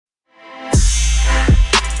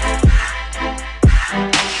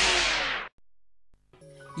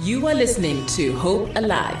You are listening to Hope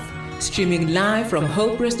Alive, streaming live from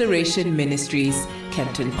Hope Restoration Ministries,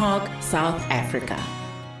 Kempton Park, South Africa.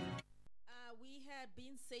 We had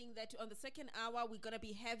been saying that on the second hour, we're going to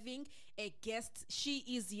be having a guest. She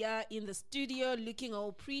is here in the studio, looking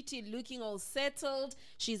all pretty, looking all settled.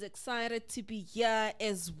 She's excited to be here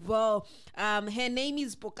as well. Her name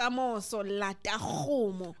is Bokamoso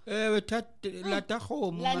Latahomo.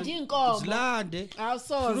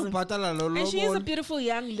 And she is a beautiful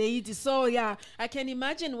young lady. So yeah, I can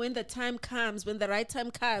imagine when the time comes, when the right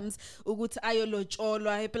time comes, Ugut Ayolo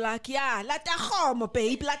Cholo, like, yeah, Latahomo,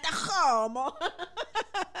 babe, Latahomo.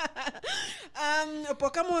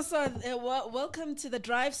 Bokamoso, welcome to the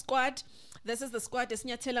Drive Squad. This is the squad.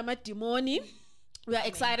 Esnyathela Madimoni. We are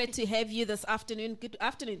excited to have you this afternoon. Good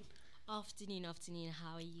afternoon. Afternoon. How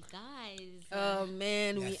are you guys? Oh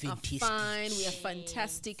man, we are fine. We are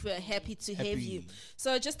fantastic. We are happy to have you.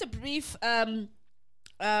 So just a brief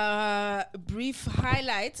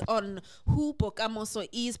highlight on who Bokamoso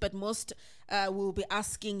is, but most will be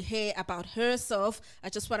asking her about herself. I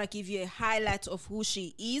just want to give you a highlight of who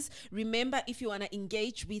she is. Remember, if you want to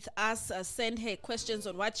engage with us, send her questions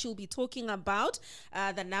on what she'll be talking about.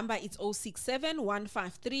 The number is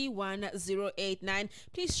 067-153-1089.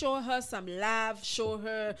 Please show her some love, show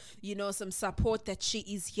her, some support that she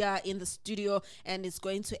is here in the studio and is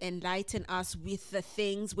going to enlighten us with the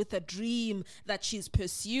things, with the dream that she's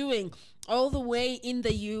pursuing. All the way in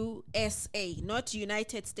the USA, not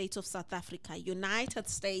United States of South Africa, United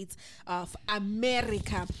States of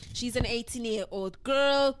America. She's an 18-year-old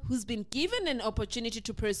girl who's been given an opportunity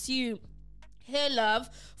to pursue her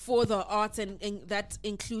love for the arts, and that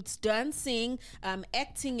includes dancing,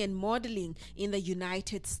 acting, and modeling in the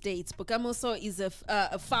United States. Bokamoso is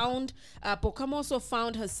Bokamoso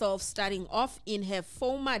found herself starting off in her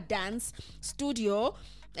former dance studio.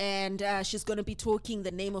 And she's going to be talking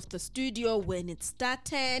the name of the studio, when it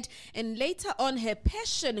started, and later on her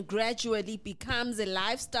passion gradually becomes a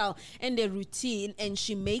lifestyle and a routine, and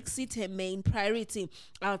she makes it her main priority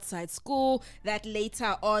outside school. That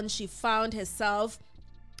later on she found herself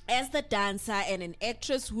as the dancer and an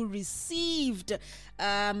actress who received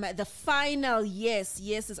the final yes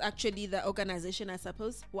is actually the organization, I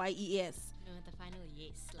suppose, YES. The final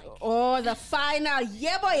yes. The final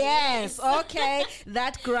yes. Okay,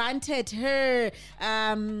 that granted her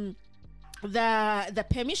the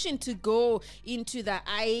permission to go into the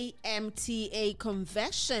IMTA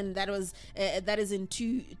convention that is in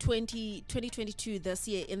 2022 this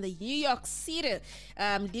year in the New York City.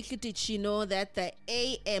 Little did she know that the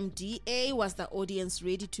AMDA was the audience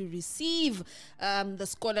ready to receive the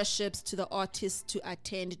scholarships to the artists to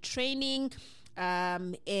attend training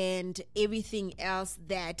and everything else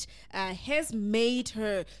that has made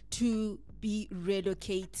her to be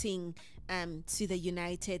relocating to the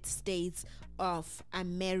United States of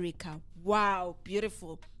America. Wow,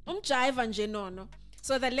 beautiful. So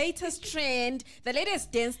the latest trend, the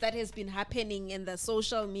latest dance that has been happening in the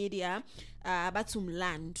social media,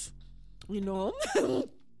 batumland,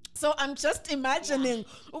 So I'm just imagining,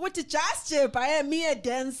 what to just buy me a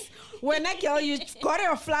dance when a girl, you got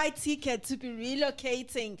a flight ticket to be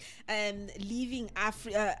relocating and leaving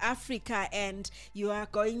Africa, and you are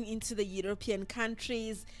going into the European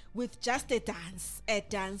countries with just a dance.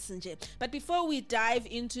 But before we dive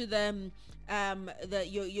into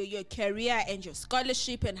your career and your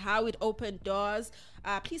scholarship and how it opened doors,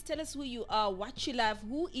 please tell us who you are, what you love.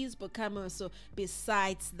 Who is Bokamoso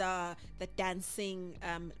besides the dancing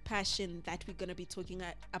passion that we're going to be talking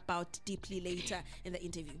about deeply later in the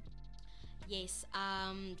interview? Yes.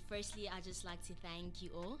 Firstly, I'd just like to thank you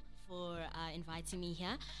all for inviting me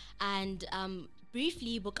here. And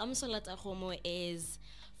briefly, Bokamoso Latahomo is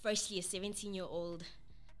firstly a 17-year-old.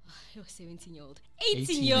 18-year-old.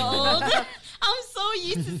 I'm so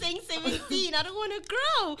used to saying 17. I don't want to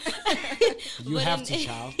grow. You have to,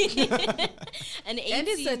 child. An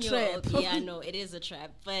 18-year-old. Yeah, no, it is a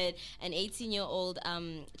trap. But an 18-year-old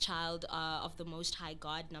child of the Most High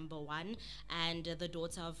God, number one, and the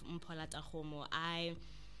daughter of Mpho Latahomo.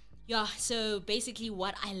 So basically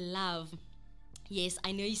what I love, yes,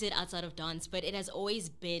 I know you said outside of dance, but it has always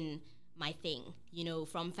been my thing.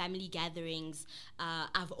 From family gatherings,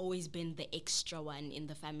 I've always been the extra one in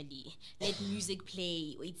the family. Let music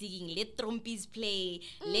play, let trompies play,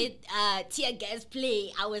 let tear gas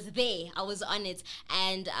play. I was there, I was on it.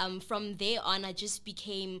 And from there on, I just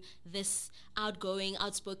became this outgoing,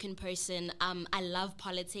 outspoken person. I love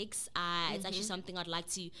politics. It's actually something I'd like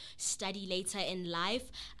to study later in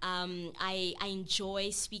life. I enjoy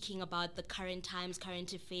speaking about the current times,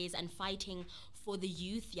 current affairs, and fighting for the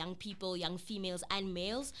youth, young people, young females and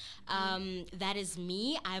males. That is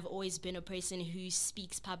me. I've always been a person who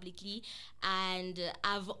speaks publicly, and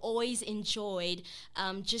I've always enjoyed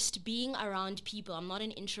just being around people. I'm not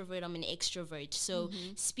an introvert, I'm an extrovert. So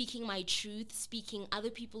speaking my truth, speaking other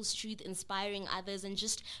people's truth, inspiring others, and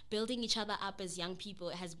just building each other up as young people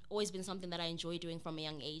has always been something that I enjoy doing from a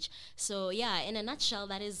young age. So yeah, in a nutshell,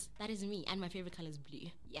 that is me, and my favorite color is blue.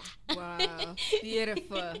 Yeah. Wow.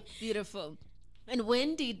 Beautiful. Beautiful. And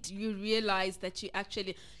when did you realize that you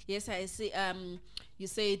actually, yes, I see, you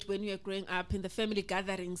said when you were growing up in the family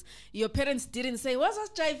gatherings, your parents didn't say, what's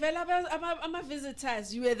that Jaivela? I'm a visitor.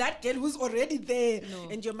 You were that girl who's already there. No,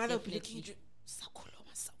 and your mother would be looking at you,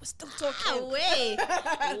 we're still talking.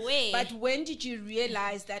 Wait. But when did you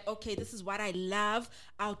realize that, okay, this is what I love?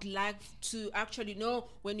 I would like to actually know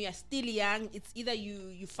when you are still young, it's either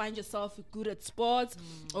you find yourself good at sports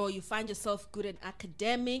or you find yourself good at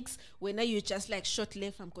academics. When are you just like short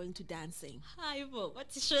left, I'm going to dancing? Hi, Bo.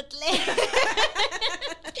 What's short left?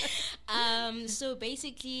 So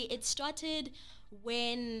basically, it started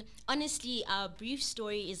when, honestly, a brief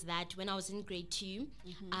story is that when I was in grade 2,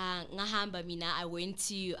 ngahamba mina, I went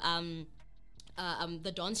to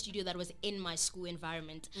the dance studio that was in my school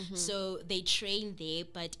environment. So they train there,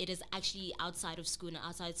 but it is actually outside of school, an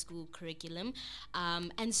outside school curriculum.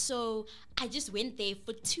 And so I just went there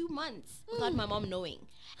for 2 months without my mom knowing.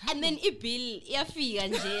 And then ibil yafika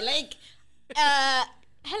nje, like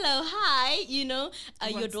hello, hi,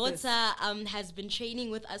 your daughter has been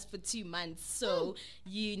training with us for 2 months, so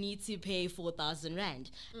you need to pay 4,000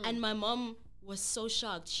 rand. And my mom was so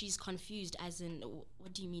shocked. She's confused, as in,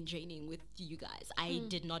 what do you mean training with you guys? I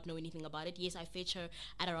did not know anything about it. Yes, I fetched her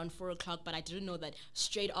at around 4 o'clock, but I didn't know that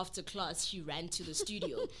straight after class she ran to the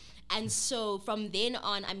studio. And so from then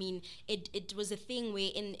on, I mean, it was a thing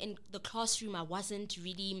where in the classroom I wasn't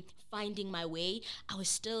really finding my way. I was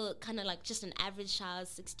still kind of like just an average child,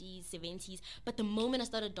 60s, 70s. But the moment I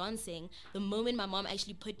started dancing, the moment my mom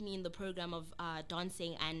actually put me in the program of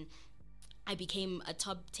dancing, and I became a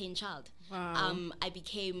top 10 child. Wow. I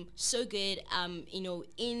became so good,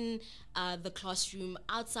 in the classroom,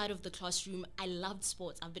 outside of the classroom. I loved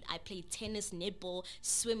sports. I played tennis, netball,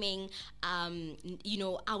 swimming.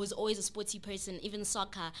 I was always a sporty person, even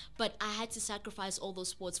soccer. But I had to sacrifice all those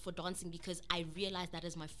sports for dancing because I realized that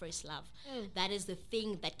is my first love. That is the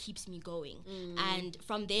thing that keeps me going. And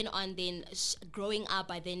from then on, growing up,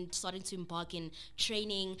 I then started to embark in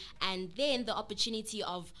training, and then the opportunity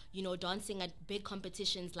of dancing at big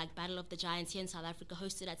competitions like Battle of the Giants here in South Africa,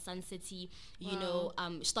 hosted at Sun City,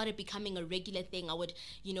 started becoming a regular thing. I would,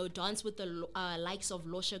 dance with the likes of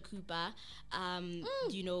Losha Cooper,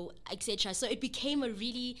 etc. So it became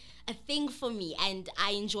a thing for me, and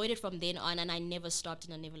I enjoyed it from then on, and I never stopped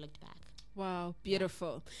and I never looked back. Wow,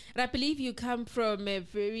 beautiful. And I believe you come from a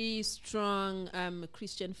very strong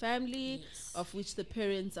Christian family, Yes. of which the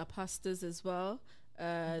parents are pastors as well.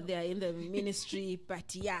 They are in the ministry,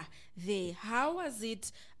 but how was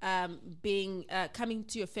it coming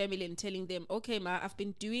to your family and telling them, okay, Ma, I've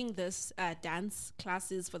been doing this dance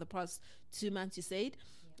classes for the past 2 months, you said,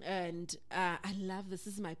 and I love this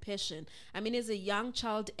is my passion. I mean, as a young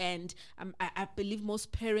child, and I believe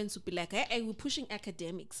most parents would be like, hey, we're pushing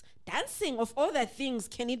academics. Dancing, of all the things,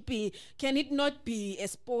 can it not be a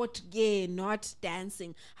sport? Yeah, not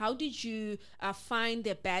dancing. How did you find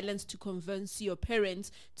the balance to convince your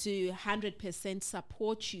parents to 100%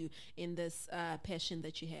 support you in this passion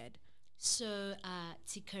that you had? So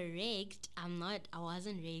to correct, I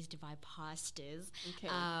wasn't raised by pastors.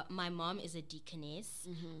 Okay. My mom is a deaconess,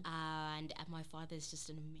 and my father is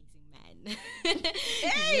just an amazing man.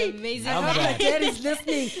 Hey, amazing. I hope my dad is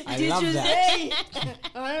listening. I love that.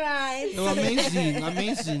 All right. No,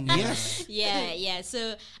 amazing. Yes. Yeah.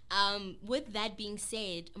 So with that being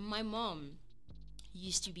said, my mom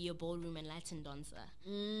used to be a ballroom and Latin dancer.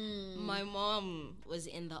 My mom was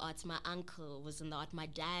in the arts. My uncle was in the art. My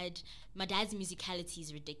dad's musicality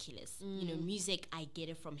is ridiculous. Music, I get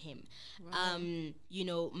it from him. Wow.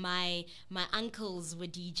 My uncles were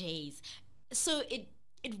DJs, so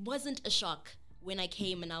it wasn't a shock when I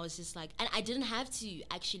came, and I was just like, and I didn't have to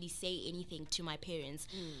actually say anything to my parents.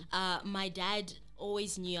 My dad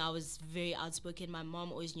always knew I was very outspoken. My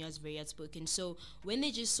mom always knew I was very outspoken. So when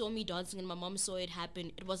they just saw me dancing and my mom saw it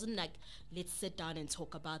happen, it wasn't like, let's sit down and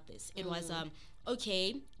talk about this. It was,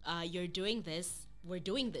 okay, you're doing this. We're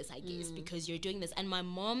doing this, I guess, because you're doing this. And my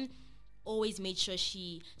mom always made sure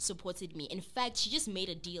she supported me. In fact, she just made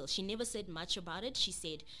a deal. She never said much about it. She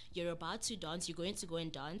said, you're about to dance. You're going to go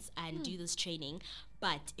and dance and do this training.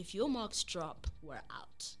 But if your marks drop, we're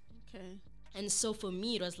out. Okay. And so for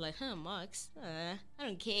me, it was like, marks, I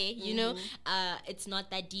don't care, you know, it's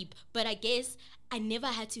not that deep. But I guess I never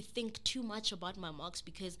had to think too much about my marks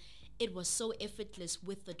because it was so effortless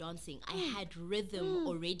with the dancing. I had rhythm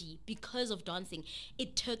already because of dancing.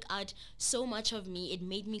 It took out so much of me. It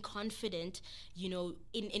made me confident, you know,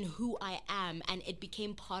 in who I am, and it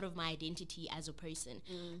became part of my identity as a person.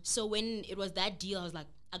 So when it was that deal, I was like,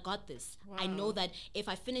 I got this. Wow. I know that if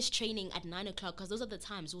I finish training at 9 o'clock, because those are the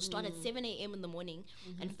times, we'll start at 7 a.m. in the morning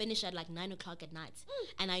and finish at like 9 o'clock at night.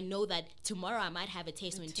 And I know that tomorrow I might have a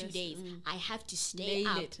test in 2 days. I have to stay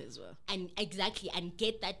up it as well. And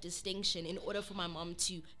get that distinction in order for my mom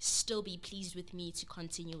to still be pleased with me to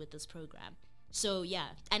continue with this program. So yeah,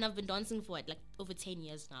 and I've been dancing for like over 10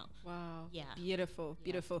 years now. Wow. Yeah. Beautiful.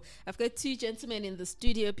 I've got 2 gentlemen in the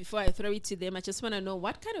studio. Before I throw it to them, I just want to know,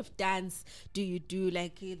 what kind of dance do you do?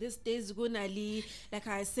 Like these days, Gunali, like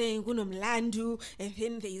I was saying, Gunomlandu, and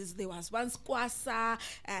then there was one squasa.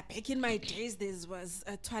 Back in my days, there was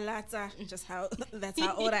a twalata. Just that's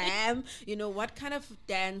how old I am. You know, what kind of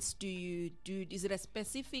dance do you do? Is there a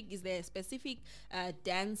specific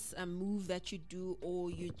dance move that you do, or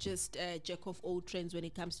you just jack off old trends when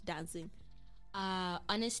it comes to dancing?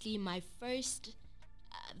 Honestly, my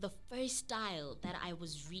the first style that I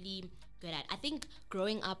was really good at, I think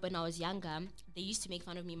growing up when I was younger, they used to make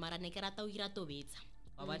fun of me.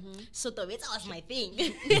 So tobetsa was my thing.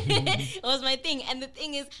 It was my thing. And the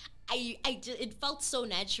thing is, it felt so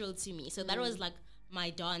natural to me. So that was like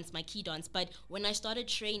my key dance. But when I started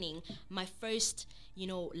training, my first, you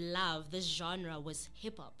know, love, this genre was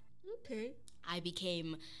hip hop. Okay. I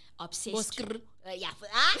became obsessed. That's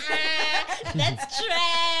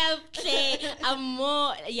trap. I'm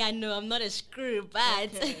not a screw,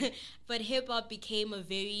 but but hip hop became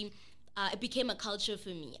it became a culture for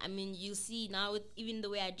me. I mean, you see now, even the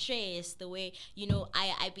way I dress, the way, you know,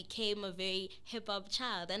 I became a very hip-hop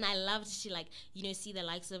child. And I loved to, like, you know, see the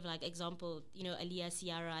likes of, like, example, you know, Aaliyah,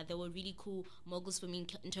 Ciara. They were really cool moguls for me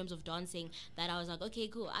in terms of dancing, that I was like, okay,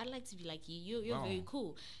 cool, I'd like to be like you. You're very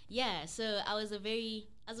cool. Yeah, so I was a very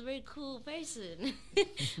cool person.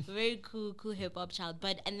 Very cool hip-hop child.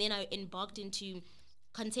 And then I embarked into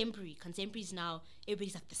contemporaries now.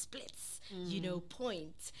 Everybody's like the splits, you know,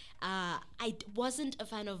 points. I wasn't a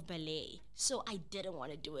fan of ballet, so I didn't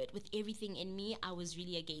want to do it. With everything in me, I was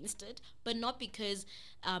really against it, but not because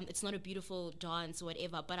it's not a beautiful dance or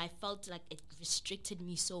whatever, but I felt like it restricted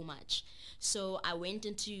me so much. So I went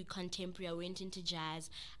into contemporary, I went into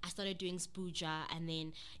jazz, I started doing spuja, and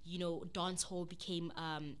then, you know, dance hall became,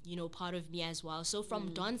 you know, part of me as well. So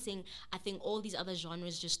from dancing, I think all these other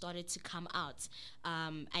genres just started to come out,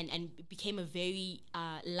 and it became a very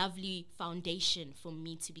lovely foundation for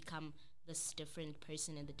me to become this different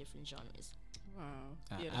person in the different genres. Wow.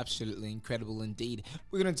 Absolutely incredible indeed.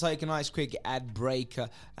 We're going to take a nice quick ad break,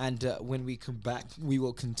 and when we come back, we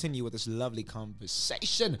will continue with this lovely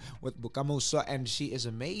conversation with Bokamoso, and she is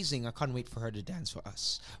amazing. I can't wait for her to dance for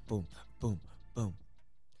us. Boom, boom, boom.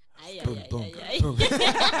 Boom.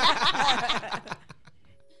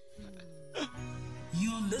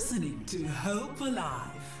 You're listening to Hope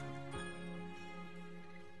Alive.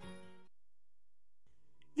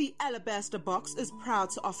 The Alabaster Box is proud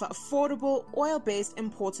to offer affordable, oil-based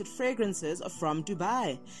imported fragrances from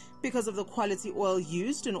Dubai. Because of the quality oil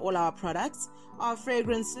used in all our products, our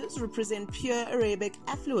fragrances represent pure Arabic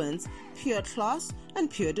affluence, pure class, and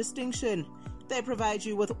pure distinction. They provide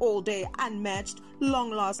you with all-day, unmatched,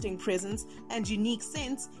 long-lasting presence and unique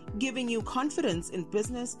scents, giving you confidence in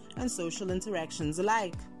business and social interactions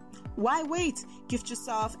alike. Why wait? Gift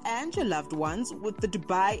yourself and your loved ones with the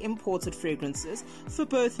Dubai imported fragrances for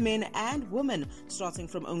both men and women, starting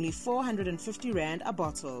from only 450 Rand a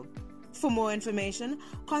bottle. For more information,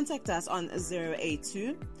 contact us on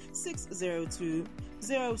 082 602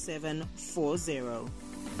 0740.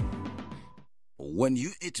 When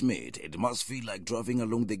you eat meat, it must feel like driving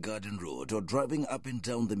along the Garden Road or driving up and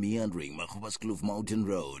down the meandering Makhubasklouf Mountain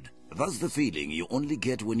Road. That's the feeling you only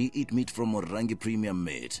get when you eat meat from Morangi Premium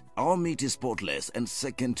Meat. Our meat is spotless and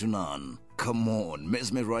second to none. Come on,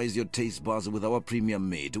 mesmerize your taste buds with our premium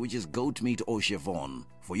meat, which is goat meat or chiffon.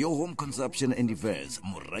 For your home consumption and events,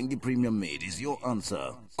 Morangi Premium Meat is your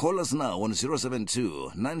answer. Call us now on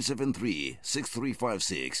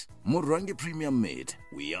 072-973-6356. Morangi Premium Meat.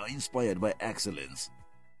 We are inspired by excellence.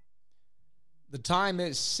 The time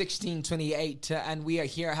is 16:28, and we are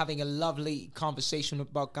here having a lovely conversation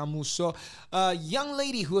about Bokamoso, a young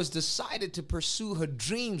lady who has decided to pursue her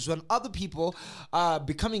dreams when other people are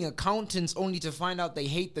becoming accountants only to find out they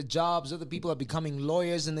hate the jobs. Other people are becoming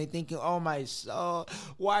lawyers and they're thinking, oh my,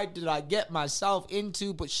 why did I get myself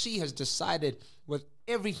into? But she has decided with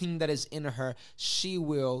everything that is in her, she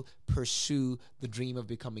will pursue the dream of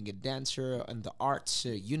becoming a dancer and the arts,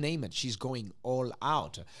 you name it. She's going all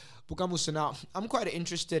out. Bukamusa, now, I'm quite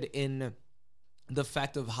interested in the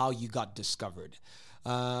fact of how you got discovered.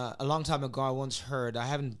 A long time ago, I once heard, I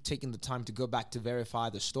haven't taken the time to go back to verify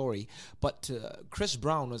the story, but Chris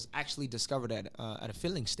Brown was actually discovered at a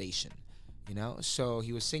filling station. You know, so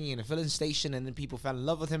he was singing in a filling station, and then people fell in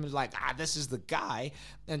love with him. It was like, this is the guy.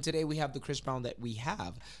 And today we have the Chris Brown that we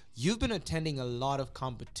have. You've been attending a lot of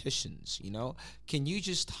competitions, you know. Can you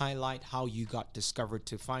just highlight how you got discovered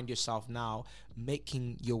to find yourself now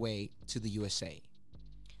making your way to the USA?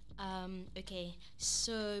 Okay,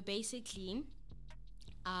 so basically,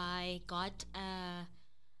 we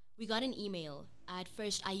got an email. At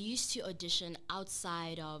first, I used to audition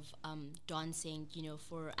outside of dancing, you know,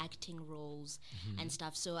 for acting roles and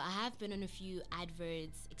stuff. So I have been on a few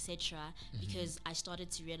adverts, etc., because I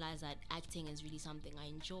started to realize that acting is really something I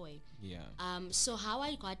enjoy. Yeah. So how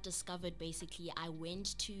I got discovered, basically,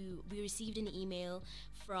 we received an email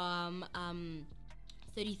from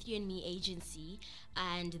 33andMe agency,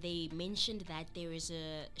 and they mentioned that there is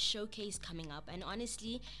a showcase coming up. And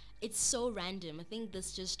honestly, it's so random. I think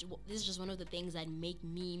this is just one of the things that make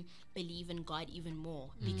me believe in God even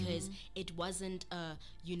more, because it wasn't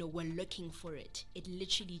we're looking for it. It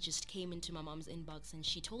literally just came into my mom's inbox and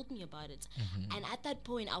she told me about it. And at that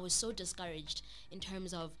point, I was so discouraged in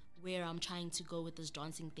terms of where I'm trying to go with this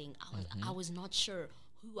dancing thing. I was not sure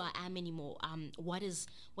who I am anymore. What is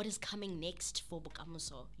coming next for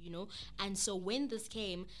Bukamuso, you know? And so when this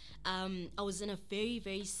came, I was in a very,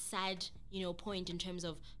 very sad, point in terms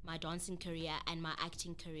of my dancing career and my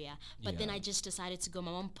acting career. But then I just decided to go.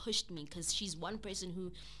 My mom pushed me because she's one person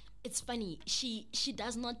who, it's funny, she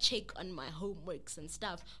does not check on my homeworks and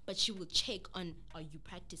stuff, but she will check on, are you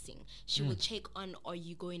practicing? She will check on, are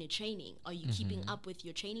you going to training? Are you keeping up with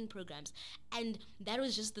your training programs? And that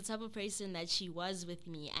was just the type of person that she was with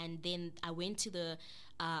me. And then I went to the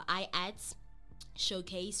IATS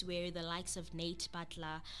showcase where the likes of Nate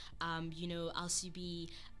Butler, Alsubi,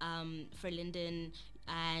 Ferlinden,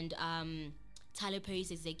 and Tyler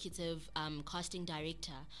Perry's executive casting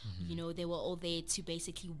director, they were all there to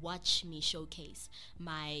basically watch me showcase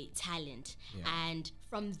my talent. And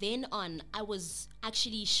from then on, I was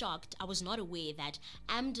actually shocked. I was not aware that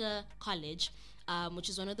AMDA College, which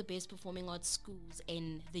is one of the best performing arts schools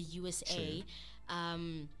in the USA,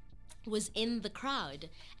 was in the crowd,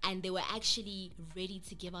 and they were actually ready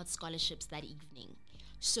to give out scholarships that evening.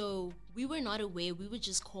 So we were not aware. We were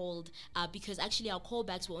just called because actually our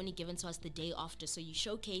callbacks were only given to us the day after. So you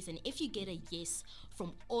showcase, and if you get a yes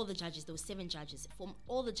from all the judges, there were 7 judges, from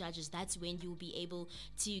all the judges, that's when you'll be able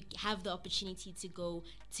to have the opportunity to go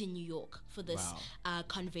to New York for this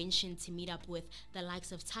convention to meet up with the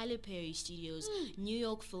likes of Tyler Perry Studios, New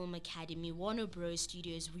York Film Academy, Warner Bros.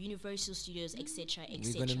 Studios, Universal Studios, etc.,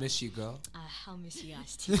 etc. We're gonna miss you, girl. I'll miss you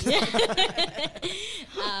guys too.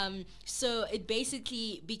 So it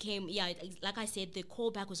basically became, like I said, the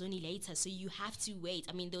callback was only later, so you have to wait.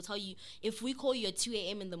 I mean, they'll tell you, if we call you at 2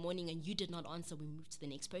 a.m. in the morning and you did not answer, we move to the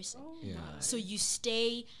next person. So you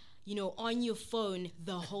stay, on your phone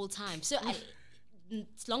the whole time. So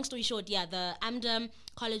long story short, the AMDA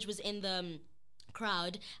College was in the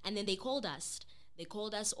crowd, and then they called us. They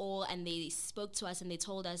called us all, and they spoke to us, and they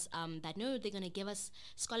told us that no, they're gonna give us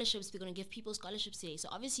scholarships. They're gonna give people scholarships today. So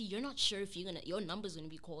obviously, you're not sure if your number's gonna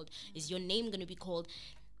be called. Is your name gonna be called?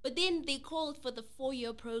 But then they called for the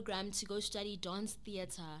 4-year program to go study dance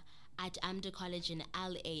theater at AMDA College in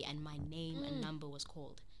LA, and my name and number was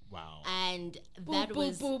called. Wow. And that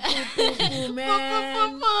was man.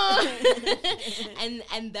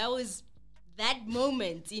 and that was that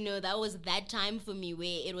moment, that was that time for me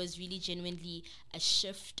where it was really genuinely a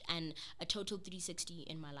shift and a total 360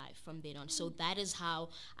 in my life from then on. So that is how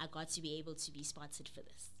I got to be able to be spotted for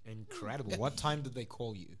this. Incredible. What time did they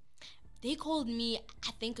call you? They called me,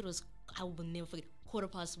 I think it was, I will never forget,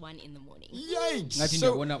 1:15 in the morning. Yikes!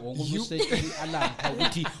 So you 1:15.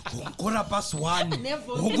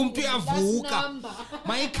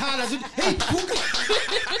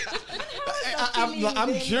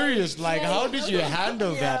 I'm curious. Like, how did you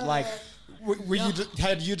handle that? Like,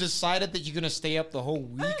 had you decided that you're gonna stay up the whole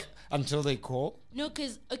week until they call? No,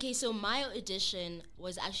 so my audition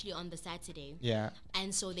was actually on the Saturday.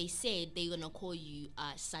 And so they said they're gonna call you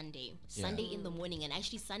Sunday in the morning, and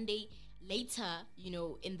actually Sunday later,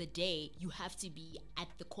 in the day, you have to be at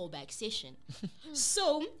the callback session.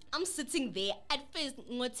 So I'm sitting there. At first,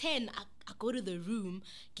 10, I go to the room.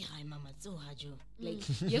 Like,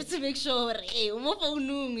 you have to make sure, hey,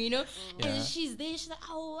 and she's there. She's like,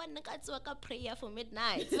 oh, I prayer for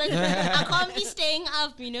midnight. Like, I can't be staying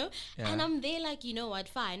up, And I'm there like, you know what,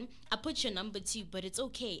 fine. I put your number too, but it's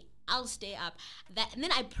okay. I'll stay up. And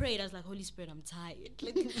then I prayed. I was like, Holy Spirit, I'm tired.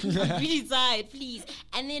 Like, I'm really tired, please.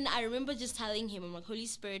 And then I remember just telling him, I'm like, Holy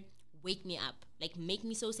Spirit, wake me up. Like, make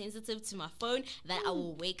me so sensitive to my phone that I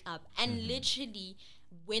will wake up. And literally,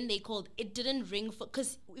 when they called, it didn't ring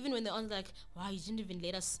because even when they're on, like, wow, you didn't even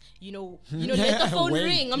let us, let the phone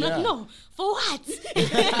ring. I'm like, no, for what?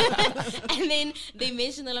 And then they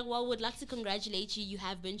mentioned, they're like, well, we'd like to congratulate you. You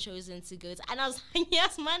have been chosen to go to, and I was like,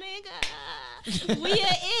 yes, my nigga, we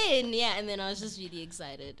are in. Yeah, and then I was just really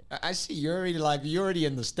excited. I see you're already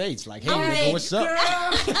in the States. Like, hey, nigga, what's up?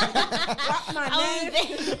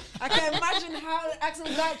 I can imagine how the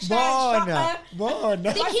accent got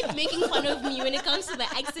changed. They keep making fun of me when it comes to the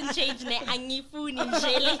accent change.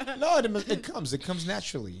 No, it comes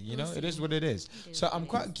naturally. It is what it is. So I'm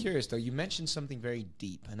quite curious, though. You mentioned something very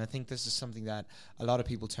deep, and I think this is something that a lot of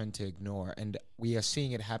people tend to ignore, and we are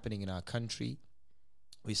seeing it happening in our country.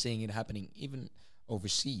 We're seeing it happening even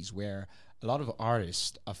overseas, where a lot of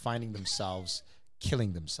artists are finding themselves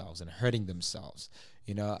killing themselves and hurting themselves.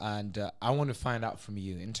 And I want to find out from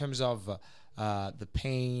you in terms of the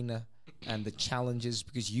pain and the challenges,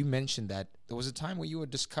 because you mentioned that there was a time where you were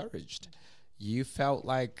discouraged. You felt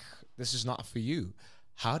like this is not for you.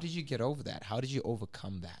 How did you get over that? How did you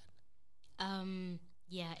overcome that?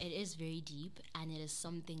 Yeah, it is very deep, and it is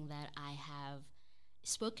something that I have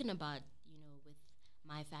spoken about, with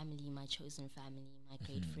my family, my chosen family, my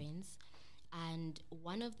great friends. And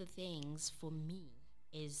one of the things for me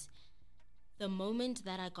is the moment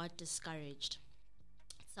that I got discouraged,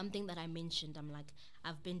 something that I mentioned, I'm like,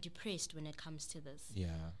 I've been depressed when it comes to this.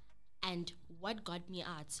 Yeah. And what got me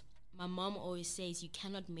out, my mom always says you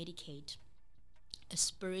cannot medicate a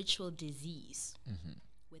spiritual disease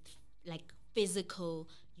with like physical,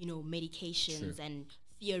 medications and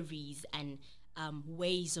theories and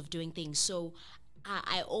ways of doing things. So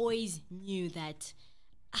I always knew that,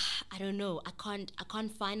 I don't know, I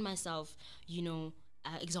can't find myself,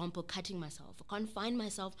 example, cutting myself. I can't find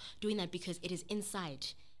myself doing that because it is inside.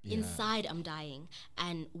 Yeah. Inside, I'm dying.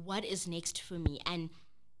 And what is next for me? And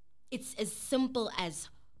it's as simple as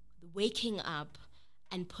waking up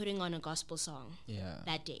and putting on a gospel song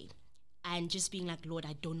that day. And just being like, Lord,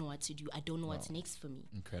 I don't know what to do. I don't know what's next for me.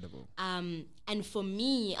 Incredible. And for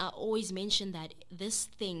me, I always mention that this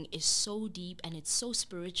thing is so deep and it's so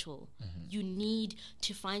spiritual. You need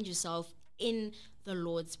to find yourself in the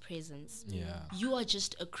Lord's presence. Yeah. You are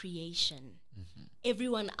just a creation.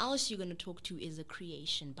 Everyone else you're going to talk to is a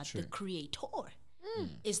creation, but the creator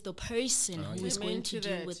is the person who is going to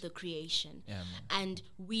deal with the creation. Yeah, and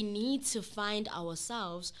we need to find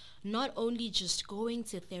ourselves not only just going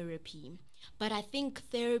to therapy, but I think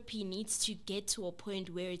therapy needs to get to a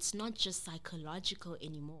point where it's not just psychological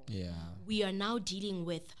anymore. Yeah. We are now dealing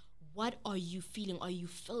with, what are you feeling? Are you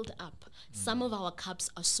filled up? Some of our cups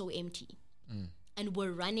are so empty. And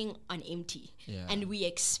we're running on empty. Yeah. And we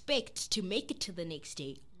expect to make it to the next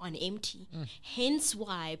day on empty. Hence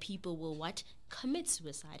why people will commit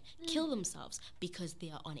suicide, kill themselves, because they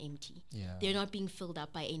are on empty. Yeah. They're not being filled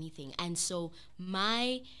up by anything. And so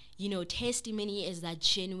my, testimony is that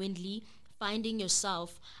genuinely finding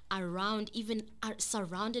yourself around, even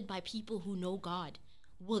surrounded by people who know God,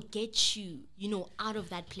 will get you, out of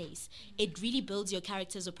that place. It really builds your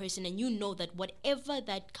character as a person, and that whatever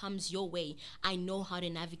that comes your way, I know how to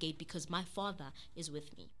navigate because my Father is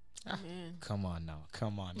with me. Come on now.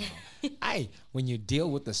 When you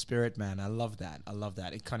deal with the Spirit, man, I love that.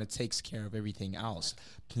 It kind of takes care of everything else.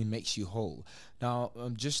 It makes you whole. Now,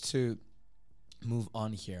 just to move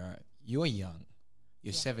on here, you're young.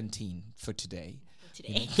 You're 17 for today.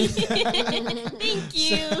 Thank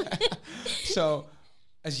you. So,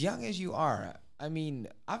 as young as you are, I mean,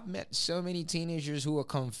 I've met so many teenagers who are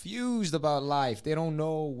confused about life. They don't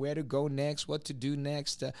know where to go next, what to do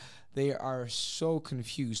next. They are so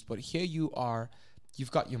confused. But here you are.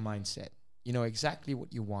 You've got your mindset. You know exactly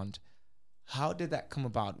what you want. How did that come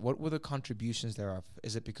about? What were the contributions thereof?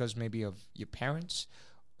 Is it because maybe of your parents?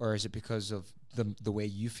 Or is it because of the way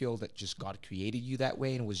you feel that just God created you that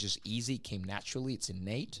way and it was just easy, came naturally, it's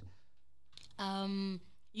innate?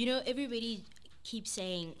 Everybody keep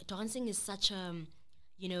saying dancing is such a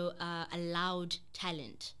a loud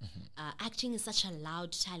talent. Acting is such a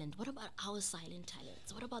loud talent. What about our silent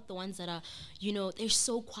talents? What about the ones that are, they're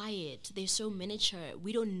so quiet, they're so miniature.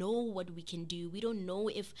 We don't know what we can do. We don't know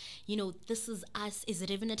if, this is us. Is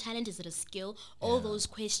it even a talent? Is it a skill? All those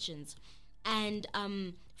questions. And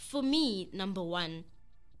for me, number one,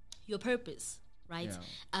 your purpose, right?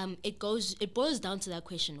 Yeah. It boils down to that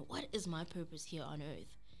question: what is my purpose here on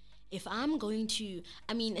earth? If I'm going to,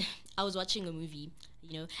 I was watching a movie,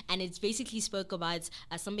 and it basically spoke about,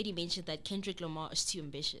 somebody mentioned that Kendrick Lamar is too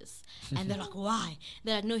ambitious. And they're like, why?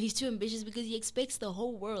 They're like, no, he's too ambitious because he expects the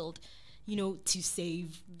whole world, to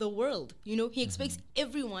save the world. He expects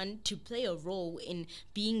everyone to play a role in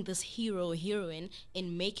being this hero or heroine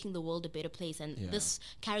in making the world a better place. And this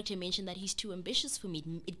character mentioned that he's too ambitious for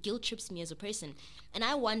me. It guilt trips me as a person. And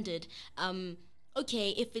I wondered, okay,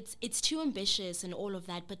 if it's too ambitious and all of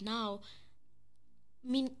that, but now,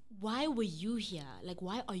 why were you here? Like,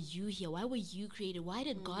 why are you here? Why were you created? Why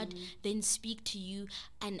did God then speak to you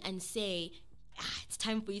and say, it's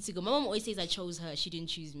time for you to go? My mom always says I chose her. She didn't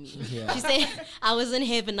choose me. Yeah. She said I was in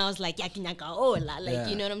heaven. I was like, you know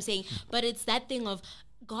what I'm saying? But it's that thing of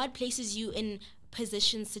God places you in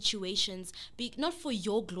positions, situations, not for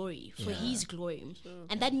your glory, for His glory. Sure.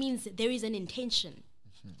 And that means there is an intention.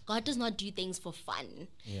 God does not do things for fun.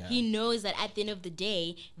 Yeah. He knows that at the end of the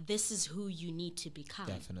day, this is who you need to become.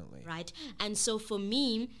 Definitely. Right? And so for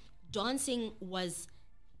me, dancing was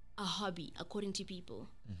a hobby, according to people.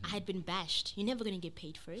 I had been bashed. You're never going to get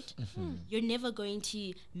paid for it. You're never going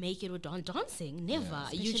to make it with dancing. Never.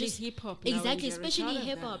 Yeah. You just hip-hop. Exactly, especially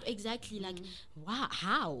hip-hop. Exactly. Like, wow,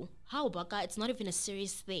 how, Baka? It's not even a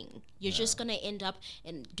serious thing. You're just going to end up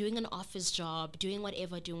doing an office job, doing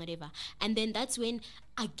whatever. And then that's when,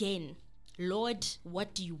 again, Lord,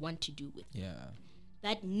 what do you want to do with me? Yeah.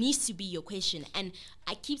 That needs to be your question. And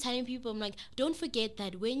I keep telling people, I'm like, don't forget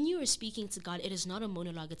that when you are speaking to God, it is not a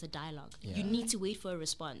monologue, it's a dialogue. Yeah. You need to wait for a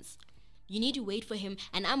response. You need to wait for Him.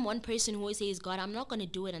 And I'm one person who always says, God, I'm not going to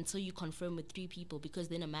do it until you confirm with 3 people, because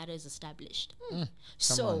then a matter is established.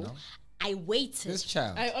 So I waited. This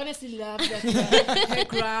child. I honestly love that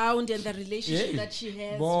background and the relationship that she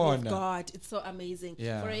has with God. It's so amazing.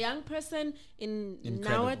 Yeah. For a young person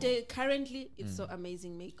nowadays, currently, it's so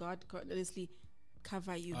amazing. May God honestly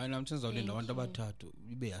cover you. I am just only want about to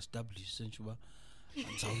be established since you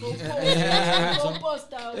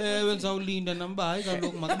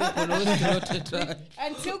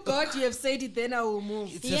until God, you have said it, then I will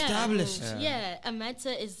move. It's established. A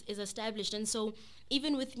matter is established. And so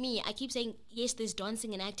even with me, I keep saying, yes, there's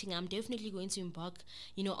dancing and acting. I'm definitely going to embark,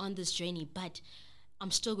 on this journey, but I'm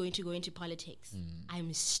still going to go into politics.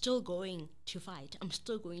 I'm still going to fight. I'm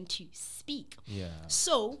still going to speak. Yeah.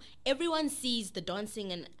 So everyone sees the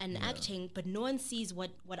dancing and acting, but no one sees what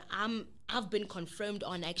I've been confirmed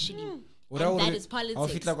on actually. And that is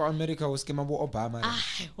politics. Like America was Obama.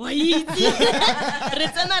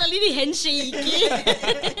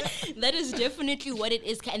 That is definitely what it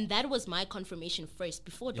is, and that was my confirmation first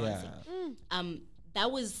before dancing. That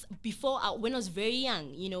was before, when I was very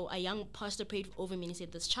young, a young pastor prayed over me and he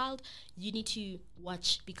said, this child, you need to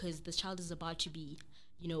watch, because this child is about to be,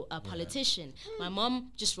 a politician. My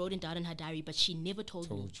mom just wrote it down in her diary, but she never told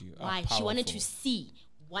me why. She wanted to see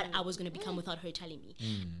what I was going to become without her telling me.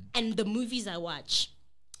 And the movies I watch,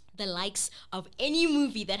 the likes of any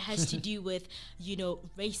movie that has to do with,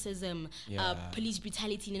 racism, police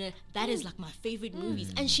brutality, that is like my favorite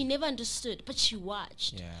movies. And she never understood, but she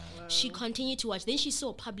watched. Yeah. Wow. She continued to watch. Then she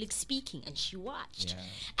saw public speaking and she watched.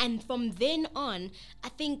 Yeah. And from then on, I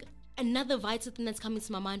think another vital thing that's coming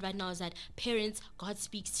to my mind right now is that parents, God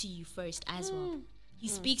speaks to you first as well. He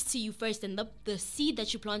speaks to you first, and the seed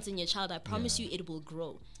that you plant in your child, I promise you it will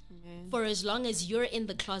grow. For as long as you're in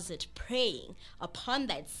the closet praying upon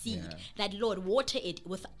that seed, that Lord, water it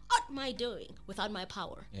without my doing, without my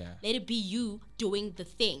power. Let it be you doing the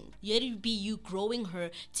thing. Let it be you growing her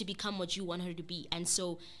to become what you want her to be. And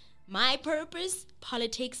so my purpose,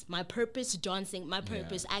 politics, my purpose, dancing, my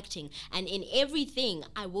purpose, acting. And in everything,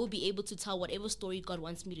 I will be able to tell whatever story God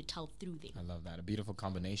wants me to tell through them. I love that. A beautiful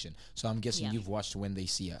combination. So I'm guessing you've watched When They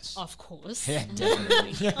See Us. Of course. Yeah,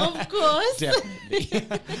 definitely. Of course. Definitely.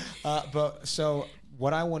 But so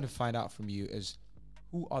what I want to find out from you is,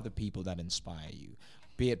 who are the people that inspire you?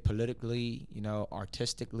 Be it politically,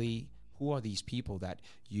 artistically. Who are these people that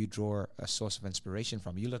you draw a source of inspiration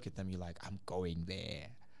from? You look at them, you're like, I'm going there.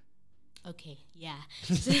 Okay, yeah.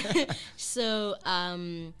 So,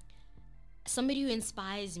 somebody who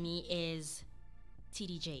inspires me is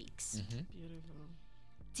T.D. Jakes. Beautiful.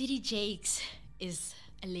 T.D. Jakes is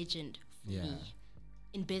a legend for me.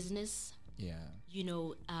 In business,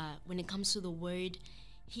 when it comes to the word,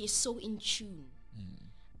 he is so in tune.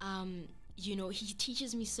 You know, he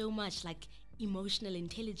teaches me so much, like emotional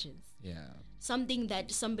intelligence. Yeah. Something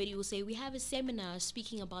that somebody will say, we have a seminar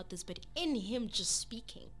speaking about this, but in him just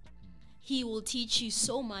speaking, he will teach you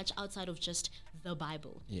so much outside of just the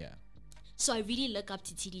Bible. Yeah. So I really look up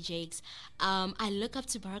to TD Jakes. I look up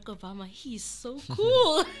to Barack Obama. He's so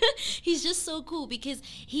cool. He's just so cool because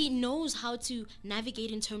he knows how to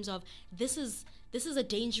navigate in terms of this is a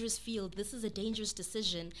dangerous field. This is a dangerous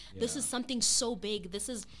decision. Yeah. This is something so big. This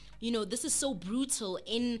is, you know, this is so brutal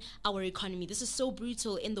in our economy. This is so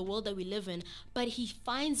brutal in the world that we live in. But he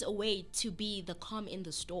finds a way to be the calm in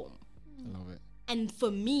the storm. I love it. And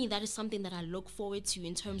for me, that is something that I look forward to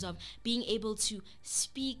in terms of being able to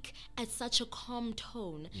speak at such a calm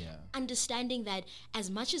tone. Yeah. Understanding that as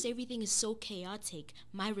much as everything is so chaotic,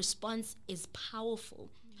 my response is powerful.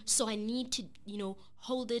 So I need to, you know,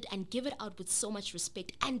 hold it and give it out with so much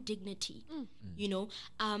respect and dignity, you know.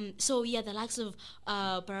 So yeah, the likes of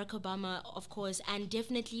Barack Obama, of course, and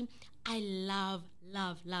definitely I love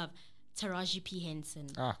Taraji P. Henson.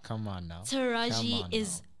 Ah, come on now. Taraji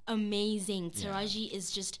is amazing. Taraji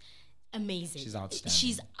is just amazing.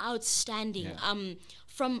 She's outstanding. Yeah.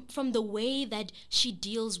 From the way that she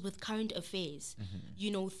deals with current affairs,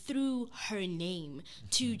 you know, through her name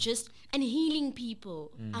to just and healing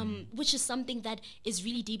people, which is something that is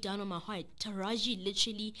really deep down on my heart. Taraji,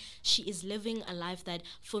 literally, she is living a life that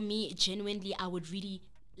for me, genuinely, I would really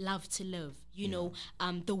love to live. You know,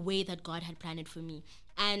 the way that God had planned it for me.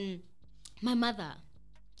 And my mother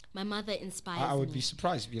inspires me. I would be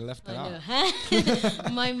surprised if you left that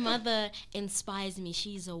out. My mother inspires me.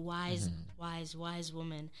 She's a wise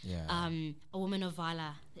woman. Yeah. A woman of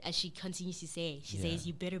valor, as she continues to say. She says,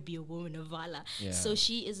 you better be a woman of valor. Yeah. So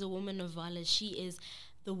she is a woman of valor. She is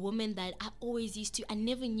the woman that I always used to. I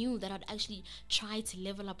never knew that I'd actually try to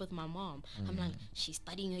level up with my mom. I'm like, she's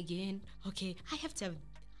studying again. Okay, I have to have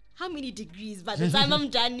how many degrees by the time I'm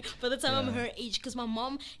done, by the time I'm her age? Because my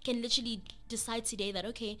mom can literally decide today that,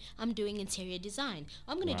 okay, I'm doing interior design.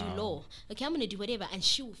 I'm going to do law. Okay, I'm going to do whatever. And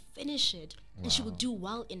she will finish it. And she will do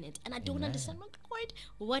well in it. And I don't understand, like,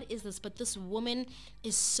 what is this? But this woman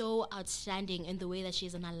is so outstanding in the way that she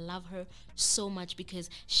is. And I love her so much because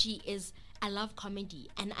she is... I love comedy,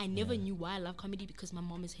 and I never knew why I love comedy because my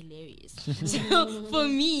mom is hilarious. So for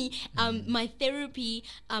me, my therapy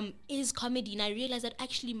is comedy, and I realized that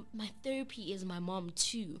actually my therapy is my mom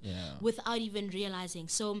too, without even realizing.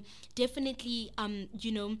 So definitely,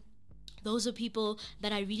 you know, those are people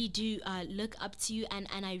that I really do look up to, and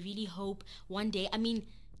I really hope one day. I mean,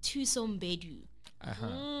 Thuso Mbedu.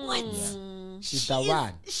 What? Yeah. She's the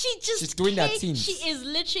one. She's doing that thing. She is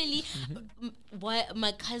literally.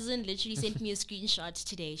 My cousin literally sent me a screenshot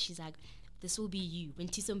today. She's like, "This will be you." When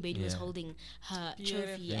Thuso Mbedu was holding her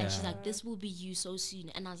trophy, and she's like, "This will be you so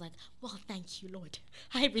soon." And I was like, "Well, thank you, Lord.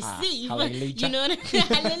 I receive." Hallelujah. You know,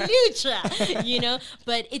 hallelujah. You know,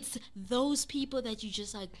 but it's those people that you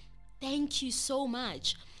just like. Thank you so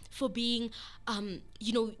much for being,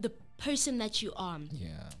 you know, the person that you are.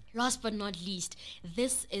 Yeah. Last but not least,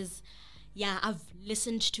 this is, I've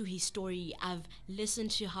listened to his story. I've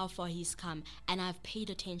listened to how far he's come, and I've paid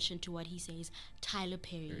attention to what he says. Tyler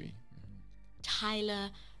Perry. Tyler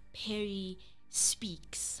Perry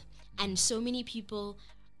speaks. And so many people,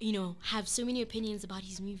 you know, have so many opinions about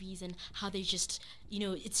his movies and how they just, you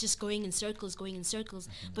know, it's just going in circles.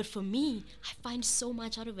 But for me, I find so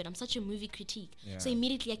much out of it. I'm such a movie critique. So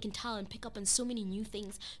immediately I can tell and pick up on so many new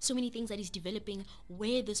things, so many things that he's developing,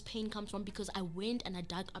 where this pain comes from, because I went and I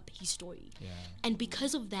dug up his story. And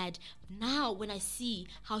because of that, now when I see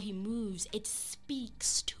how he moves, it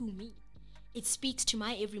speaks to me. It speaks to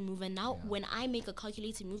my every move. And now when I make a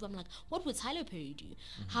calculated move, I'm like, what would Tyler Perry do?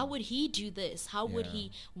 How would he do this? How would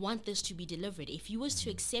he want this to be delivered? If he was to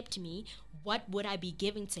accept me, what would I be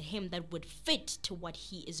giving to him that would fit to what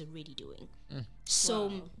he is already doing?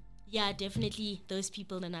 So, definitely those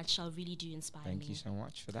people in a nutshell really do inspire me. Thank you so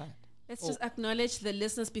much for that. Let's just acknowledge the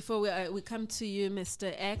listeners before we come to you,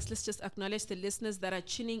 Mr. X. Let's just acknowledge the listeners that are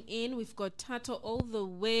tuning in. We've got Tato all the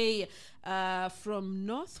way from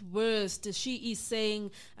Northwest. She is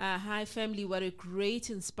saying, hi, family. What a great,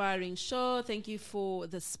 inspiring show. Thank you for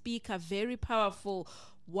the speaker. Very powerful.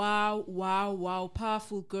 Wow.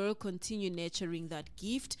 Powerful girl. Continue nurturing that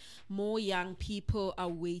gift. More young people are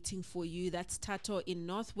waiting for you. That's Tato in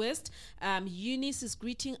Northwest. Eunice is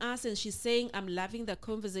greeting us and she's saying, I'm loving the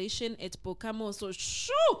conversation at Bokamo. So,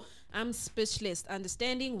 shoo! I'm speechless.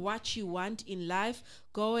 Understanding what you want in life.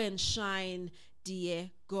 Go and shine,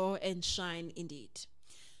 dear. Go and shine indeed.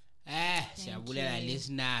 Siyabulela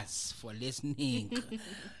listeners for listening.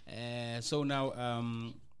 So now,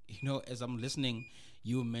 you know, as I'm listening,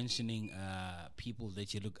 you were mentioning people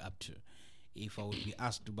that you look up to. If I would be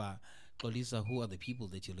asked about Kolisa, who are the people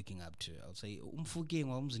that you're looking up to? I'll say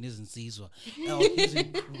he's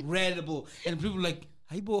incredible. And people are like,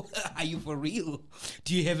 Haibo, are you for real?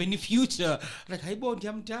 Do you have any future? Like, Haibo,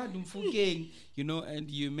 you know,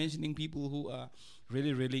 and you're mentioning people who are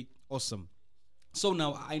really, really awesome. So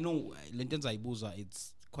now I know Lentenza Ibuza,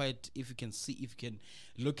 it's quite, if you can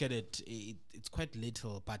look at it, it's quite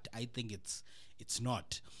little, but I think it's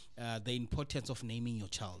not. The importance of naming your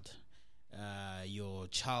child. Your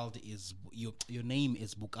child is, your name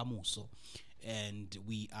is Bukamuso. And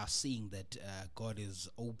we are seeing that God is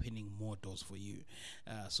opening more doors for you.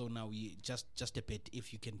 So now we just a bit,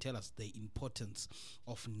 if you can tell us the importance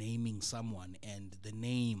of naming someone, and the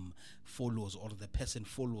name follows, or the person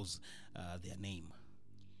follows their name.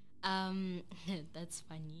 That's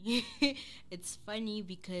funny. It's funny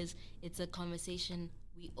because it's a conversation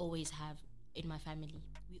we always have in my family.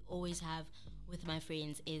 We always have with my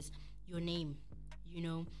friends is your name, you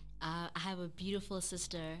know. I have a beautiful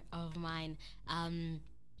sister of mine. Her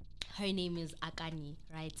name is Akani,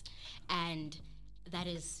 right? And that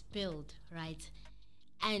is spelled, right?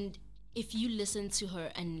 And if you listen to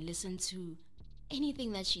her and listen to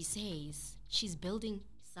anything that she says, she's building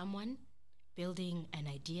someone, building an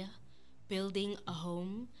idea, building a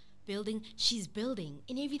home, she's building.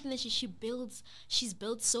 In everything that she builds, she's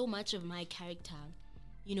built so much of my character,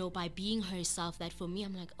 you know, by being herself, that for me,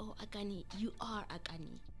 I'm like, oh, Akani, you are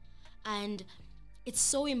Akani. And it's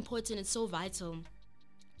so important, it's so vital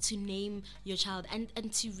to name your child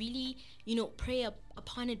and to really, you know, pray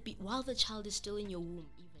upon it while the child is still in your womb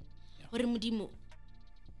even.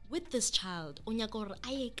 With this child, you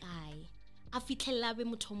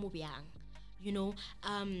know,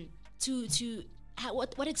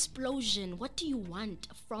 what explosion, what do you want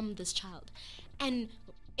from this child? And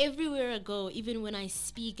everywhere I go, even when I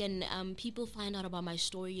speak and people find out about my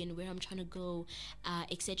story and where I'm trying to go,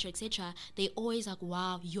 etc., they always like,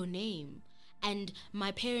 wow, your name. And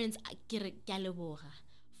my parents,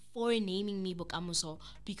 for naming me Bokamuso,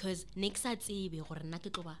 because next I say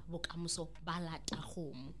Bokamuso balata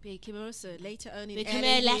home. Later on in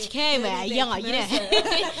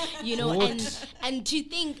you know, and to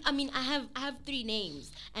think, I mean, I have 3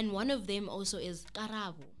 names, and one of them also is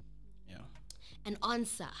Karabo. An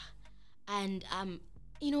answer, and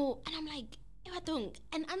you know, and I'm like, an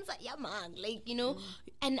answer, yeah man, like, you know,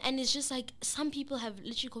 and it's just like some people have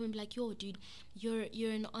literally come and be like, yo dude,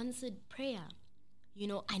 you're an answered prayer. You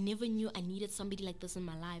know, I never knew I needed somebody like this in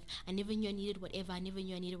my life. I never knew I needed whatever,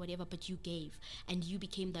 but you gave, and you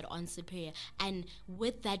became that answered prayer. And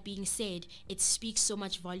with that being said, it speaks so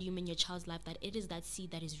much volume in your child's life that it is that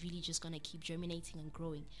seed that is really just going to keep germinating and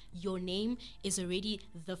growing. Your name is already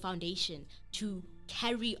the foundation to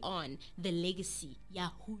carry on the legacy,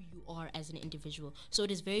 who you are as an individual. So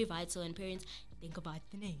it is very vital, and parents, think about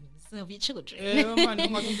the names of your children.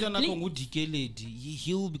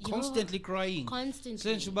 He'll be constantly crying.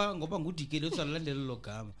 Constantly.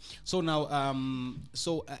 So now,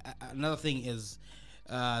 another thing is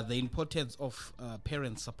the importance of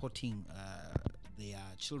parents supporting their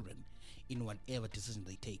children in whatever decision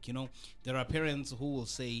they take. You know, there are parents who will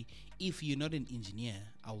say, if you're not an engineer,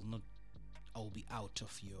 I will be out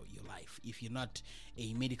of your life. If you're not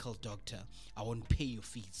a medical doctor, I won't pay your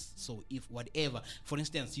fees. So if whatever, for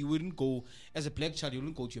instance, you wouldn't go, as a black child, you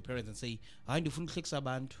wouldn't go to your parents and say, I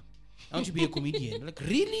want to be a comedian. Like,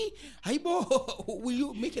 really? Haibo, will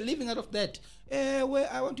you make a living out of that? Well,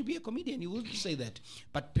 I want to be a comedian. You wouldn't say that.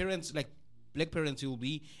 But parents, like black parents, you'll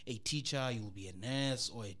be a teacher, you'll be a nurse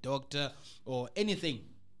or a doctor or anything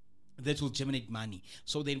that will generate money.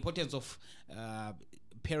 So the importance of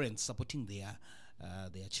parents supporting their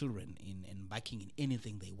children in embarking in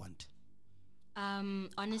anything they want.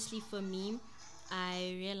 Honestly, for me,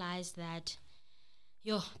 I realized that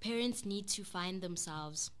your parents need to find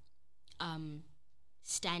themselves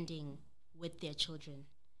standing with their children.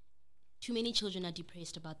 Too many children are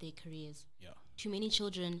depressed about their careers. Yeah. Too many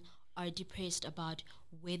children are depressed about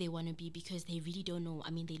where they want to be because they really don't know.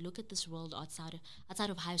 I mean, they look at this world outside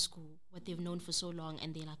of high school, what they've known for so long,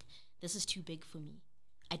 and they're like, this is too big for me.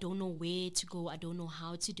 I don't know where to go. I don't know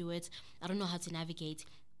how to do it. I don't know how to navigate,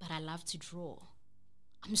 but I love to draw.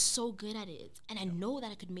 I'm so good at it. And I know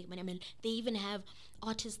that I could make money. I mean, they even have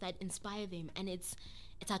artists that inspire them. And it's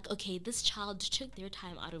like, okay, this child took their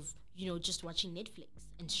time out of, you know, just watching Netflix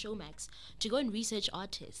and Showmax to go and research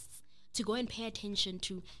artists, to go and pay attention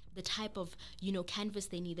to the type of, you know, canvas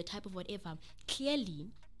they need, the type of whatever.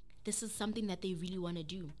 Clearly, this is something that they really want to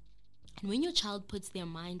do. And when your child puts their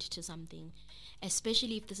mind to something,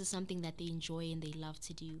 especially if this is something that they enjoy and they love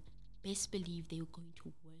to do, best believe they were going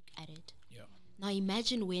to work at it. Yeah. Now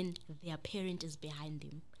imagine when their parent is behind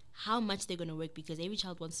them, how much they're going to work, because every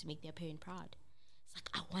child wants to make their parent proud. It's like,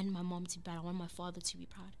 I want my mom to be proud, I want my father to be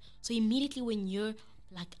proud. So immediately when you're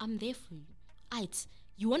like, I'm there for you. Aight,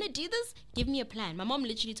 you want to do this? Give me a plan. My mom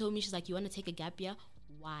literally told me, she's like, you want to take a gap year?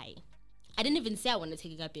 Why? I didn't even say I want to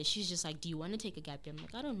take a gap year. She's just like, do you want to take a gap year? I'm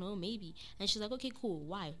like, I don't know, maybe. And she's like, okay, cool.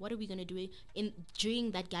 Why? What are we going to do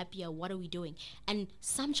during that gap year? What are we doing? And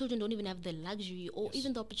some children don't even have the luxury or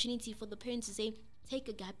even the opportunity for the parents to say, take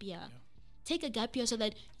a gap year. Yeah. Take a gap year so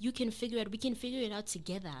that you can we can figure it out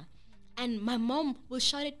together. And my mom will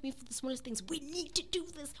shout at me for the smallest things. We need to do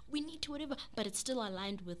this. We need to whatever. But it's still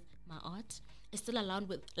aligned with my art. It's still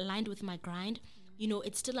aligned with my grind. You know,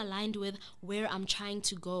 it's still aligned with where I'm trying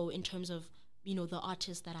to go in terms of, you know, the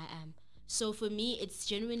artist that I am. So for me, it's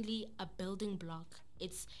genuinely a building block.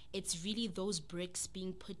 It's really those bricks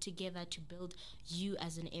being put together to build you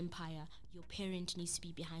as an empire. Your parent needs to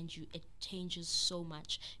be behind you. It changes so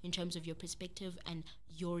much in terms of your perspective and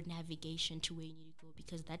your navigation to where you need to go,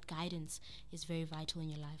 because that guidance is very vital in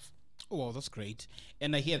your life. Oh, well, that's great.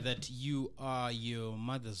 And I hear that you are your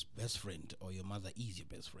mother's best friend, or your mother is your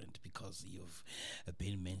best friend, because you've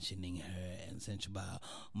been mentioning her and saying about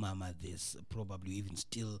mama this, probably even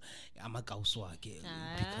still because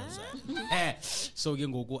so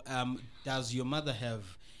does your mother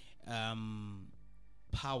have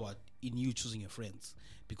power in you choosing your friends?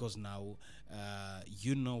 Because now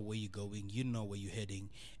you know where you're going, you know where you're heading,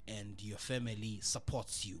 and your family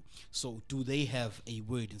supports you. So do they have a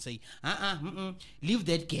word and say, leave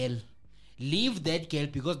that girl,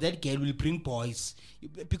 because that girl will bring boys?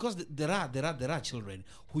 Because there are children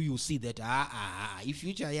who you see that if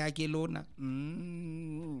future alona.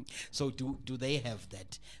 So do they have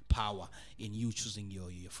that power in you choosing your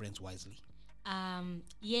friends wisely?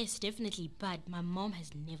 Yes, definitely. But my mom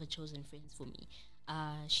has never chosen friends for me.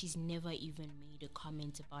 She's never even made a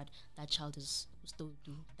comment about that child is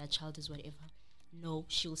that child is whatever. No,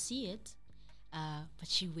 she'll see it, but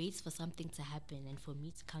she waits for something to happen and for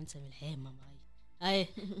me to come to her, hey mama, I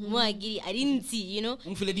didn't see, you know.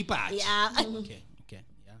 Yeah. Okay, yeah.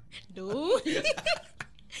 No.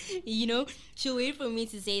 You know, she'll wait for me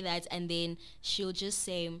to say that, and then she'll just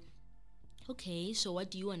say, okay, so what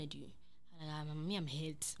do you want to do? I'm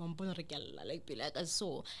hit. Like I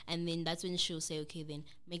saw, and then that's when she'll say, okay, then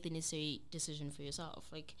make the necessary decision for yourself.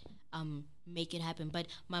 Like, make it happen. But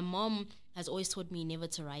my mom has always taught me never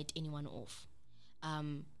to write anyone off.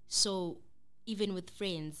 So even with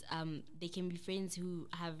friends, they can be friends who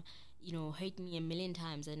have, you know, hurt me a million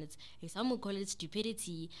times, and some will call it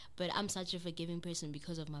stupidity, but I'm such a forgiving person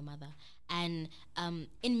because of my mother. And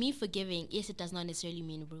in me forgiving, yes, it does not necessarily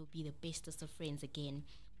mean we'll be the bestest of friends again.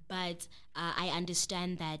 But I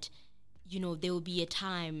understand that, you know, there will be a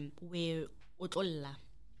time where Otolla,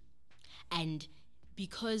 and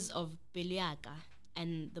because of Beliaka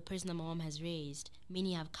and the person that my mom has raised,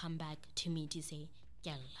 many have come back to me to say,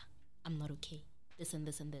 Yalla, I'm not okay, this and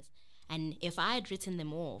this and this. And if I had written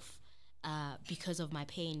them off because of my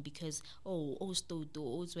pain, because,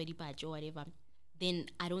 sweaty patch or whatever, then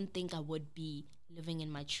I don't think I would be living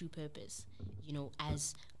in my true purpose, you know,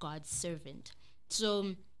 as God's servant.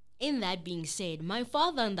 So, in that being said, my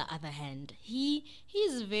father, on the other hand,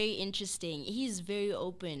 he's very interesting. He's very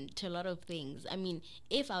open to a lot of things. I mean,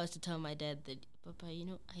 if I was to tell my dad that, Papa, you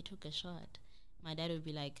know, I took a shot, my dad would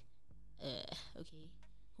be like, okay,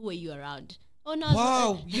 who are you around? Oh, no.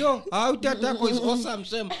 Wow, yo, how that is awesome,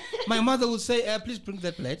 Sam. My mother would say, please bring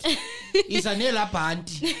that plate. It's an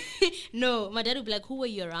elephant. No, my dad would be like, who were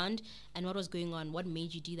you around and what was going on? What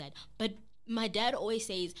made you do that? But my dad always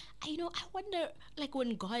says, I wonder, like,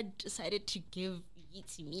 when God decided to give it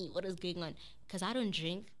to me, what is going on? Because I don't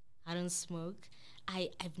drink, I don't smoke.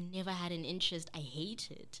 I've never had an interest. I hate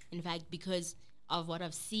it. In fact, because of what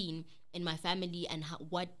I've seen in my family and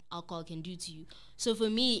what alcohol can do to you. So for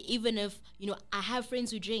me, even if, you know, I have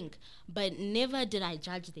friends who drink, but never did I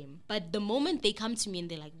judge them. But the moment they come to me and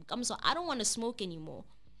they're like, so I don't want to smoke anymore,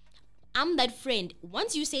 I'm that friend.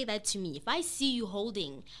 Once you say that to me, if I see you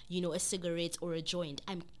holding, you know, a cigarette or a joint,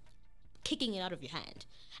 I'm kicking it out of your hand.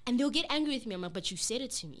 And they'll get angry with me. I'm like, but you said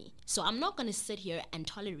it to me. So I'm not going to sit here and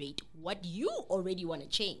tolerate what you already want to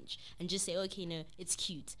change and just say, okay, no, it's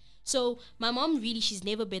cute. So my mom really, she's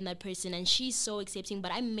never been that person, and she's so accepting.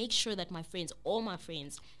 But I make sure that my friends, all my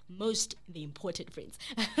friends, most the important friends,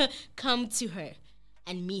 come to her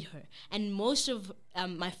and meet her. And most of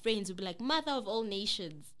my friends will be like, mother of all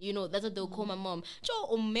nations. You know, that's what they'll call my mom.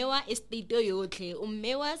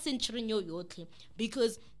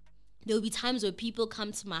 Because there'll be times where people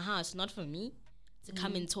come to my house, not for me, to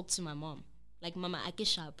come and talk to my mom. Like, Mama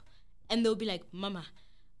Akishap. and they'll be like, Mama,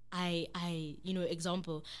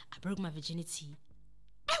 example, I broke my virginity.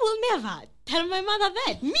 I will never tell my mother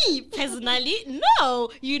that. Me, personally,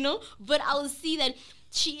 no, but I'll see that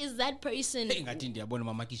she is that person. Yo!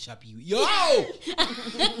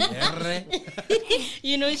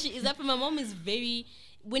 She is that. My mom is very,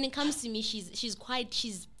 when it comes to me, she's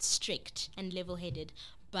strict and level-headed.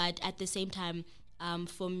 But at the same time,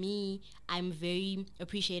 for me, I'm very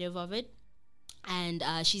appreciative of it. And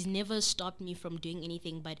she's never stopped me from doing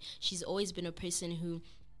anything, but she's always been a person who,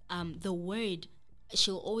 the word,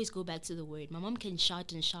 she'll always go back to the word. My mom can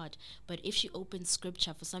shout and shout, but if she opens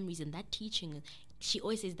scripture, for some reason, that teaching, she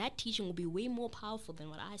always says that teaching will be way more powerful than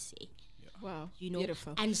what I say. Yeah. Wow,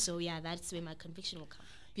 beautiful. And so, that's where my conviction will come.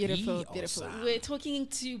 Beautiful, beautiful. We're talking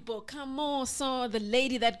to Bokamoso, the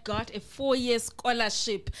lady that got a 4-year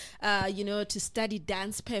scholarship, to study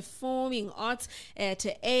dance performing arts at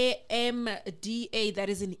AMDA, that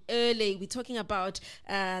is in LA. We're talking about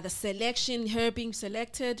the selection, her being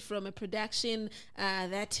selected from a production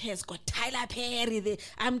that has got Tyler Perry there.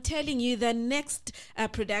 I'm telling you, the next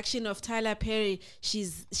production of Tyler Perry,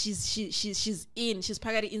 she's in. She's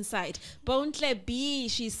pagari inside. Bontle B,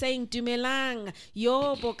 she's saying Dumelang,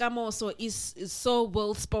 yo. Bokamoso is so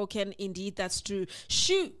well spoken. Indeed, that's true.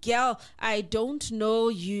 Shoot, girl, I don't know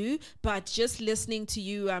you, but just listening to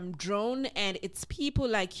you, I'm drawn, and it's people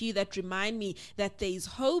like you that remind me that there is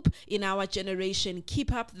hope in our generation.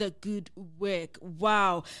 Keep up the good work.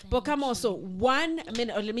 Wow. Bokamoso, 1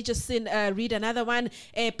 minute. Let me just read another one.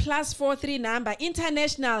 +43 number.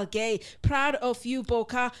 International Gay. Proud of you,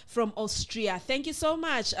 Boka, from Austria. Thank you so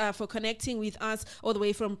much for connecting with us all the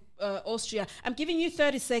way from Austria. I'm giving you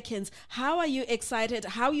 30 seconds. How are you excited?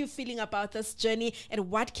 How are you feeling about this journey?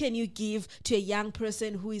 And what can you give to a young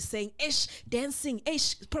person who is saying, ish, dancing,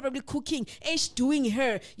 ish, probably cooking, ish, doing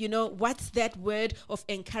her? What's that word of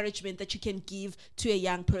encouragement that you can give to a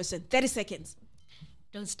young person? 30 seconds.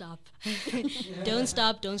 Don't stop. Don't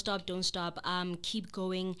stop. Keep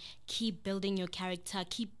going. Keep building your character.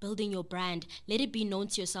 Keep building your brand. Let it be known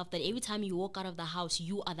to yourself that every time you walk out of the house,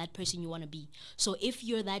 you are that person you want to be. So if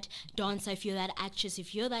you're that dancer, if you're that actress,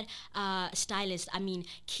 if you're that stylist,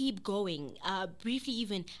 keep going. Briefly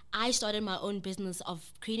even, I started my own business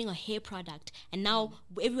of creating a hair product. And now,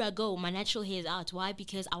 everywhere I go, my natural hair is out. Why?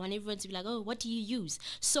 Because I want everyone to be like, oh, what do you use?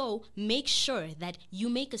 So make sure that you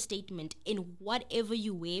make a statement in whatever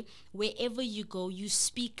you wear, wherever you go, you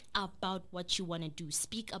speak about what you want to do.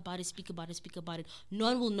 Speak about it. No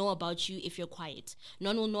one will know about you if you're quiet. No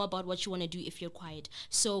one will know about what you want to do if you're quiet.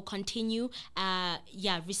 So continue.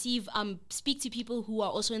 Speak to people who are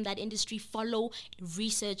also in that industry. Follow,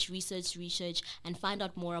 research, and find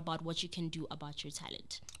out more about what you can do about your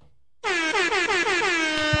talent.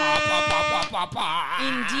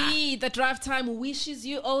 Indeed, the Drive Time wishes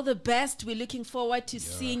you all the best. We're looking forward to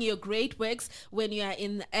seeing your great works when you are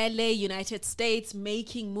in LA, United States,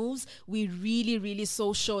 making moves. We're really, really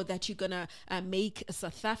so sure that you're gonna make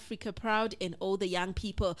South Africa proud, and all the young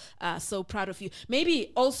people so proud of you.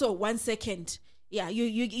 Maybe also 1 second. Yeah,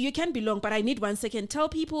 you can be long, but I need 1 second. Tell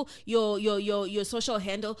people your social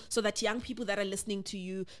handle so that young people that are listening to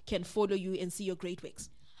you can follow you and see your great works.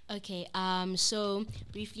 Okay, so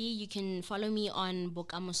briefly, you can follow me on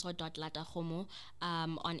bokamoso.latahomo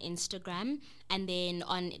on Instagram, and then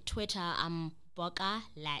on Twitter, I'm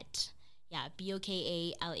bokalat. Yeah,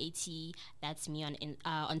 BOKALAT. That's me on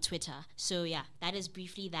Twitter. So that is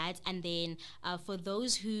briefly that. And then for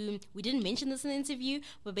those who, we didn't mention this in the interview,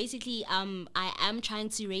 but basically I am trying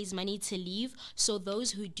to raise money to leave. So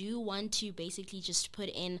those who do want to basically just put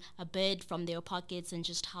in a bid from their pockets and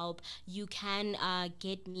just help, you can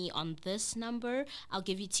get me on this number. I'll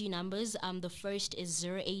give you 2 numbers. The first is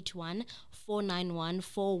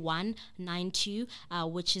 081-491-4192,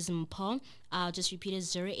 which is Mpho. I'll just repeat it,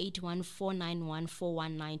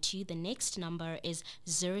 081-491-4192. The next number is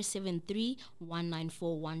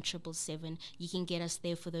 073-194-1777. You can get us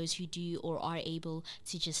there for those who do or are able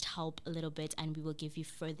to just help a little bit, and we will give you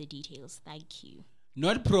further details. Thank you.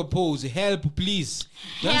 Not propose, help, please.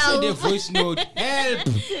 Don't send a voice note, help.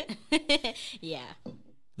 Yeah.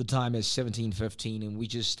 The time is 17:15, and we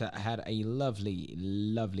just had a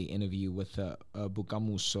lovely interview with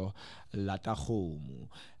Bokamoso Latahomo.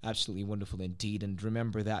 Absolutely wonderful indeed. And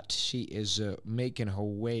remember that she is making her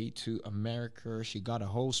way to America. She got a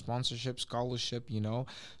whole sponsorship, scholarship,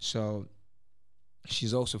 So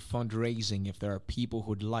She's also fundraising if there are people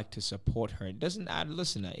who'd like to support her. It doesn't add,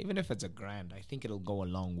 listen, even if it's $1,000, I think it'll go a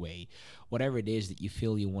long way. Whatever it is that you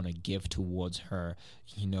feel you want to give towards her,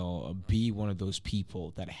 be one of those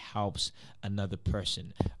people that helps another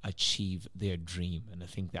person achieve their dream. And I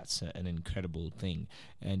think that's an incredible thing.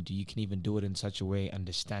 And you can even do it in such a way,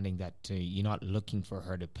 understanding that you're not looking for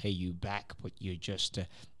her to pay you back, but you're just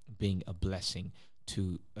being a blessing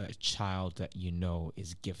to a child that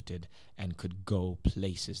is gifted and could go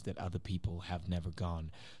places that other people have never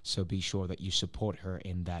gone. So be sure that you support her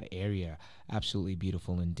in that area. Absolutely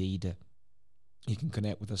beautiful indeed. You can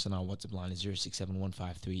connect with us on our WhatsApp line,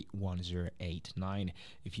 0671531089.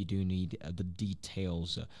 If you do need the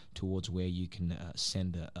details towards where you can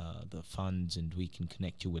send the funds, and we can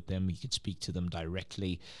connect you with them. You can speak to them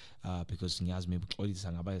directly because account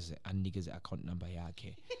number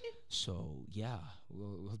yake. So yeah,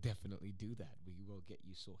 we'll definitely do that. We will get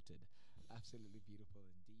you sorted. Absolutely beautiful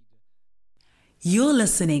indeed. You're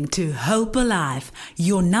listening to Hope Alive,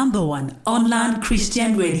 your #1 online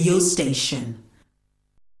Christian radio station.